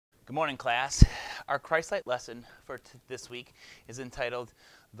Good morning, class. Our Christ-Light lesson for this week is entitled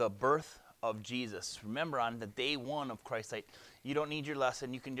The Birth of Jesus. Remember, on the day one of Christ-Light, you don't need your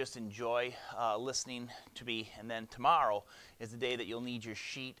lesson. You can just enjoy listening to me. And then tomorrow is the day that you'll need your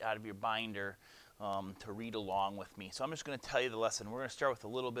sheet out of your binder to read along with me. So I'm just going to tell you the lesson. We're going to start with a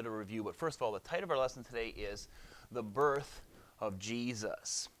little bit of review. But first of all, the title of our lesson today is The Birth of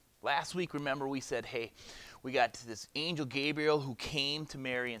Jesus. Last week, remember, we said, hey, we got to this angel Gabriel who came to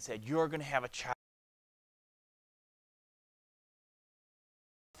Mary and said, you're going to have a child.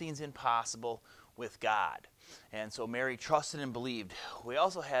 Nothing's impossible with God. And so Mary trusted and believed. We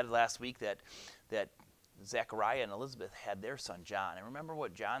also had last week that Zechariah and Elizabeth had their son John. And remember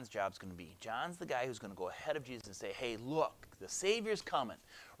what John's job's going to be. John's the guy who's going to go ahead of Jesus and say, hey, look, the Savior's coming.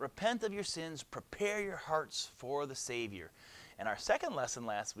 Repent of your sins. Prepare your hearts for the Savior. And our second lesson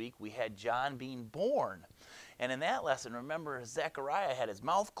last week, we had John being born. And in that lesson, remember, Zechariah had his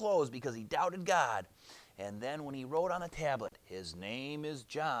mouth closed because he doubted God. And then when he wrote on a tablet, his name is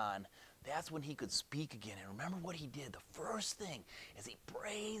John, that's when he could speak again. And remember what he did. The first thing is he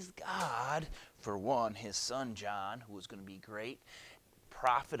praised God for, one, his son John, who was going to be great,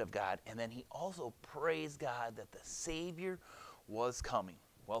 prophet of God. And then he also praised God that the Savior was coming.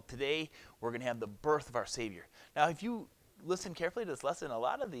 Well, today we're going to have the birth of our Savior. Now, if you listen carefully to this lesson, a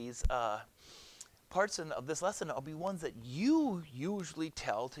lot of these parts of this lesson will be ones that you usually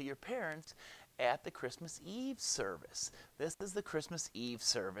tell to your parents at the Christmas Eve service. This is the Christmas Eve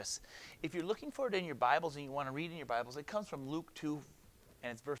service. If you're looking for it in your Bibles and you want to read in your Bibles, it comes from Luke 2,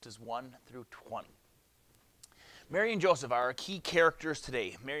 and it's verses 1 through 20. Mary and Joseph are our key characters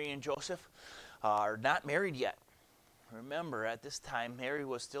today. Mary and Joseph are not married yet. Remember, at this time, Mary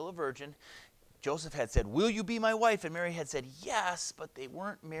was still a virgin. Joseph had said, will you be my wife? And Mary had said, yes, but they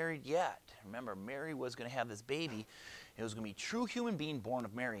weren't married yet. Remember, Mary was going to have this baby. It was going to be true human being born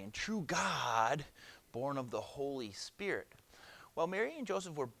of Mary and true God born of the Holy Spirit. Well, Mary and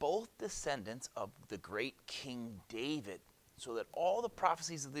Joseph were both descendants of the great King David, so that all the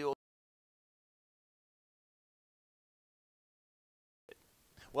prophecies of the Old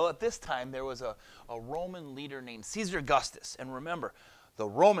Well, at this time, there was a Roman leader named Caesar Augustus. And remember, the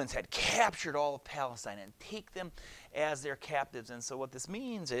Romans had captured all of Palestine and take them as their captives. And so what this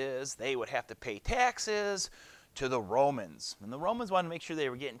means is they would have to pay taxes to the Romans. And the Romans wanted to make sure they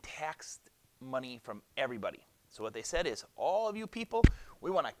were getting tax money from everybody. So what they said is, all of you people,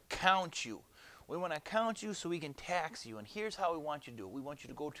 we want to count you. We want to count you so we can tax you. And here's how we want you to do it. We want you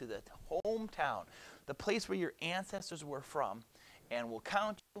to go to the hometown, the place where your ancestors were from, and we'll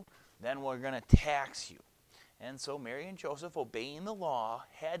count you, then we're going to tax you. And so Mary and Joseph, obeying the law,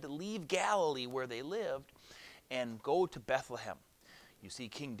 had to leave Galilee where they lived and go to Bethlehem. You see,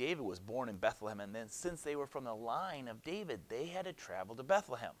 King David was born in Bethlehem, and then since they were from the line of David, they had to travel to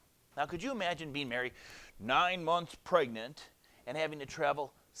Bethlehem. Now, could you imagine being Mary, 9 months pregnant, and having to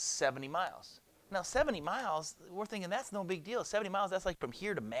travel 70 miles? Now, 70 miles, we're thinking that's no big deal. 70 miles, that's like from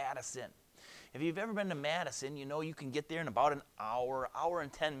here to Madison. If you've ever been to Madison, you know you can get there in about an hour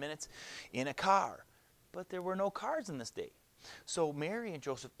and 10 minutes in a car. But there were no cars in this day. So Mary and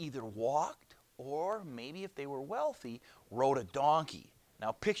Joseph either walked or maybe if they were wealthy, rode a donkey.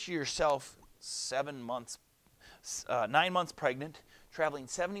 Now picture yourself 9 months pregnant, traveling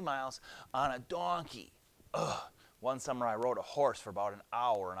 70 miles on a donkey. Ugh. One summer I rode a horse for about an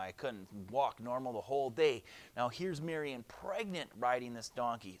hour and I couldn't walk normal the whole day. Now here's Mary and pregnant riding this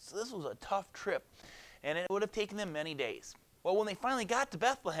donkey. So this was a tough trip and it would have taken them many days. Well, when they finally got to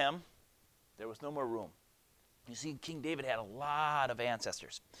Bethlehem, there was no more room. You see, King David had a lot of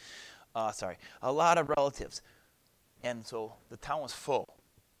ancestors. A lot of relatives. And so the town was full.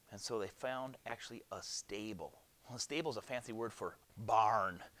 And so they found actually a stable. Well, a stable is a fancy word for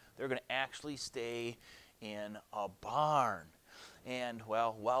barn. They're going to actually stay in a barn. And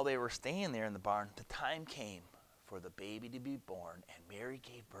well, while they were staying there in the barn, the time came for the baby to be born, and Mary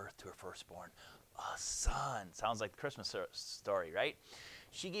gave birth to her firstborn, a son. Sounds like the Christmas story, right?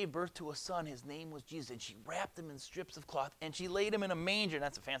 She gave birth to a son. His name was Jesus, and she wrapped him in strips of cloth, and she laid him in a manger. And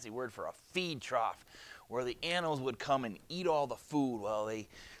that's a fancy word for a feed trough, where the animals would come and eat all the food. Well,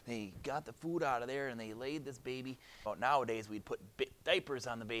 they got the food out of there, and they laid this baby. Well, nowadays, we'd put diapers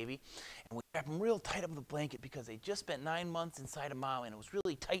on the baby, and we'd wrap them real tight up with a blanket because they just spent 9 months inside of mom, and it was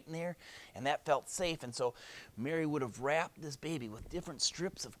really tight in there, and that felt safe. And so Mary would have wrapped this baby with different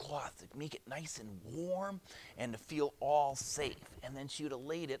strips of cloth to make it nice and warm and to feel all safe. And then she would have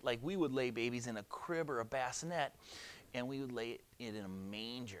laid it like we would lay babies in a crib or a bassinet, and we would lay it in a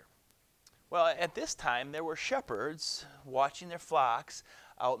manger. Well, at this time, there were shepherds watching their flocks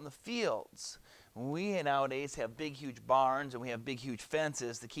out in the fields. We nowadays have big, huge barns, and we have big, huge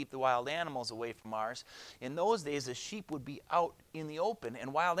fences to keep the wild animals away from ours. In those days, the sheep would be out in the open,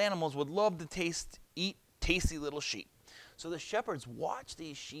 and wild animals would love to eat tasty little sheep. So the shepherds watched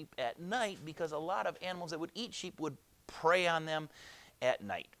these sheep at night because a lot of animals that would eat sheep would prey on them at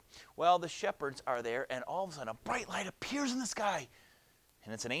night. Well, the shepherds are there, and all of a sudden a bright light appears in the sky,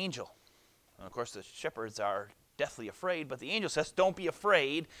 and it's an angel. And of course, the shepherds are deathly afraid, but the angel says, "Don't be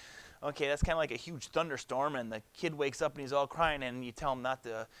afraid." Okay, that's kind of like a huge thunderstorm, and the kid wakes up and he's all crying, and you tell him not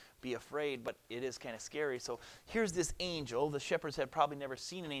to be afraid, but it is kind of scary. So here's this angel. The shepherds had probably never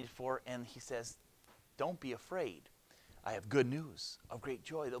seen an angel before, and he says, "Don't be afraid. I have good news of great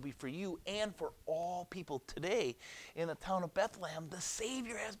joy. They'll be for you and for all people. Today, in the town of Bethlehem, the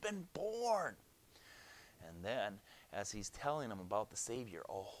Savior has been born." And then, as he's telling them about the Savior,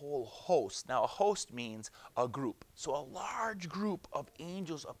 a whole host. Now, a host means a group. So a large group of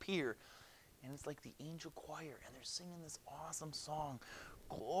angels appear, and it's like the angel choir, and they're singing this awesome song,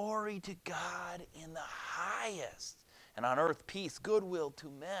 "Glory to God in the highest, and on earth peace, goodwill to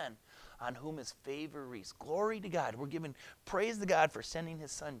men, on whom his favor rests." Glory to God. We're giving praise to God for sending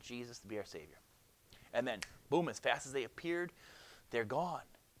his son Jesus to be our Savior. And then, boom, as fast as they appeared, they're gone.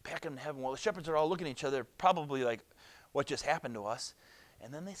 Back in heaven. Well, the shepherds are all looking at each other, probably like, what just happened to us?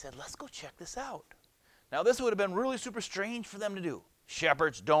 And then they said, "Let's go check this out." Now, this would have been really super strange for them to do.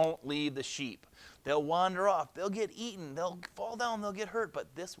 Shepherds don't leave the sheep. They'll wander off. They'll get eaten. They'll fall down. They'll get hurt.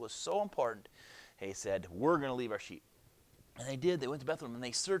 But this was so important. They said, "We're going to leave our sheep." And they did. They went to Bethlehem, and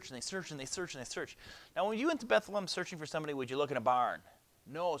they searched, and they searched, and they searched, and they searched. Now, when you went to Bethlehem searching for somebody, would you look in a barn?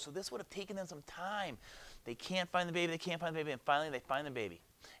 No. So this would have taken them some time. They can't find the baby. They can't find the baby. And finally, they find the baby.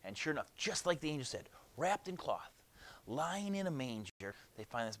 And sure enough, just like the angel said, wrapped in cloth, lying in a manger, they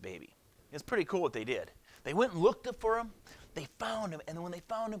find this baby. It's pretty cool what they did. They went and looked for him. They found him. And then when they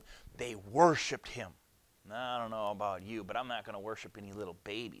found him, they worshiped him. Now, I don't know about you, but I'm not going to worship any little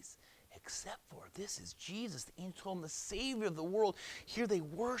babies. Except for this is Jesus. The angel told him, the Savior of the world. Here they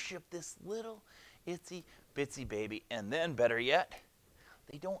worship this little itsy bitsy baby. And then, better yet,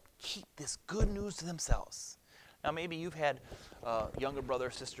 they don't keep this good news to themselves. Now, maybe you've had a younger brother or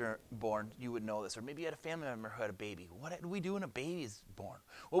sister born. You would know this. Or maybe you had a family member who had a baby. What do we do when a baby is born?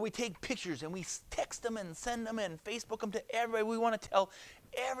 Well, we take pictures and we text them and send them and Facebook them to everybody. We want to tell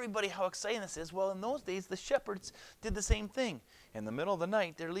everybody how exciting this is. Well, in those days, the shepherds did the same thing. In the middle of the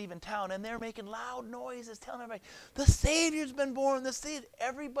night, they're leaving town, and they're making loud noises, telling everybody, "The Savior's been born."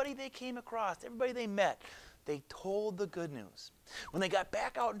 Everybody they came across, everybody they met, they told the good news. When they got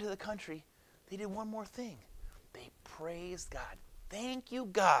back out into the country, they did one more thing. They praised God. Thank you,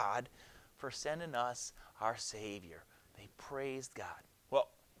 God, for sending us our Savior. They praised God. Well,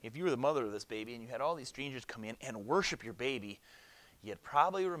 if you were the mother of this baby and you had all these strangers come in and worship your baby, you'd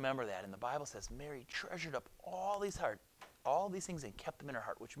probably remember that. And the Bible says Mary treasured up all these things and kept them in her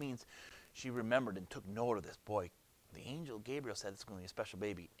heart, which means she remembered and took note of this. Boy, the angel Gabriel said it's going to be a special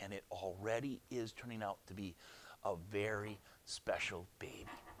baby, and it already is turning out to be a very special baby.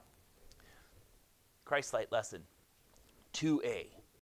 Christ Light Lesson 2A.